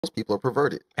Most people are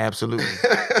perverted. Absolutely.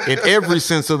 In every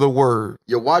sense of the word.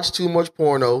 You watch too much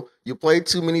porno. You play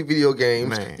too many video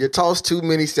games. Man. You toss too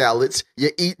many salads.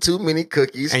 You eat too many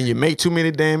cookies. And you make too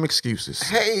many damn excuses.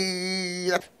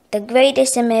 Hey. The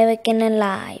greatest American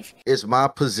alive. It's my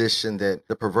position that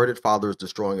the perverted father is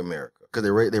destroying America because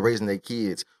they're raising their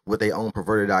kids with their own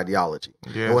perverted ideology.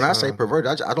 Yes, and when I say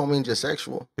perverted, I don't mean just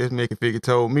sexual. This Mickey Figure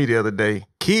told me the other day,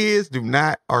 kids do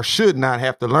not or should not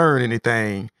have to learn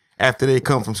anything after they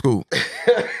come from school.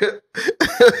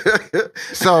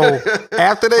 So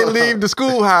after they leave the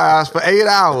schoolhouse for 8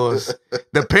 hours,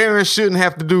 the parents shouldn't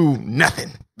have to do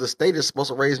nothing. The state is supposed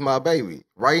to raise my baby.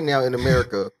 Right now in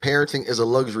America, parenting is a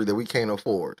luxury that we can't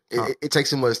afford. It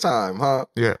takes too much time, huh?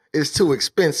 Yeah. It's too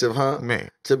expensive, huh? Man.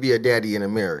 To be a daddy in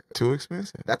America. Too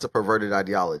expensive. That's a perverted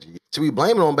ideology. So we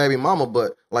blame it on baby mama,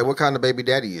 but like, what kind of baby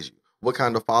daddy is you? What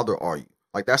kind of father are you?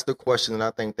 Like, that's the question that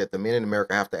I think that the men in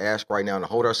America have to ask right now and to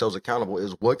hold ourselves accountable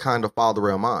is, what kind of father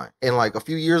am I? And like a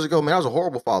few years ago, man, I was a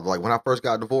horrible father. Like when I first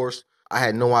got divorced, I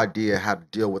had no idea how to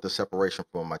deal with the separation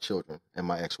from my children and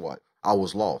my ex-wife. I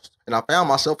was lost. And I found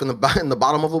myself in the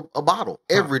bottom of a bottle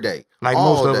every day. Like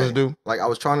most of us do. Like I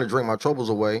was trying to drink my troubles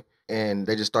away and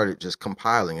they just started just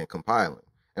compiling. And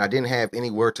I didn't have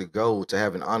anywhere to go to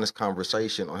have an honest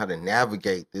conversation on how to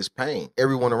navigate this pain.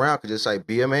 Everyone around could just say,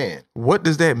 be a man. What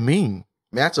does that mean?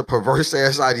 Man, that's a perverse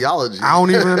ass ideology. I don't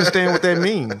even understand what that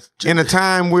means. In a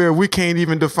time where we can't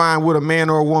even define what a man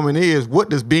or a woman is, what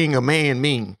does being a man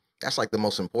mean? That's like the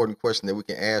most important question that we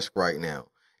can ask right now.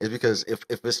 Is because if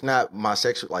it's not my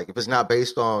sexual, like if it's not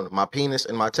based on my penis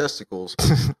and my testicles,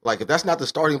 like if that's not the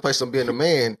starting place of being a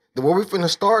man, then where we finna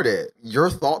start at?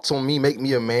 Your thoughts on me make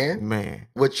me a man? Man.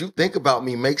 What you think about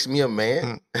me makes me a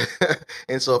man?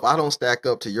 And so if I don't stack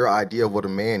up to your idea of what a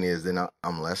man is, then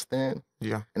I'm less than.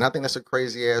 Yeah. And I think that's a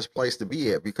crazy ass place to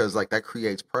be at because like that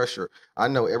creates pressure. I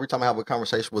know every time I have a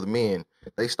conversation with men,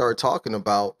 they start talking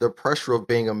about the pressure of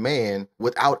being a man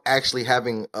without actually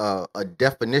having a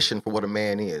definition for what a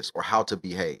man is or how to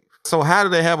behave. So how do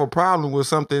they have a problem with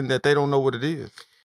something that they don't know what it is?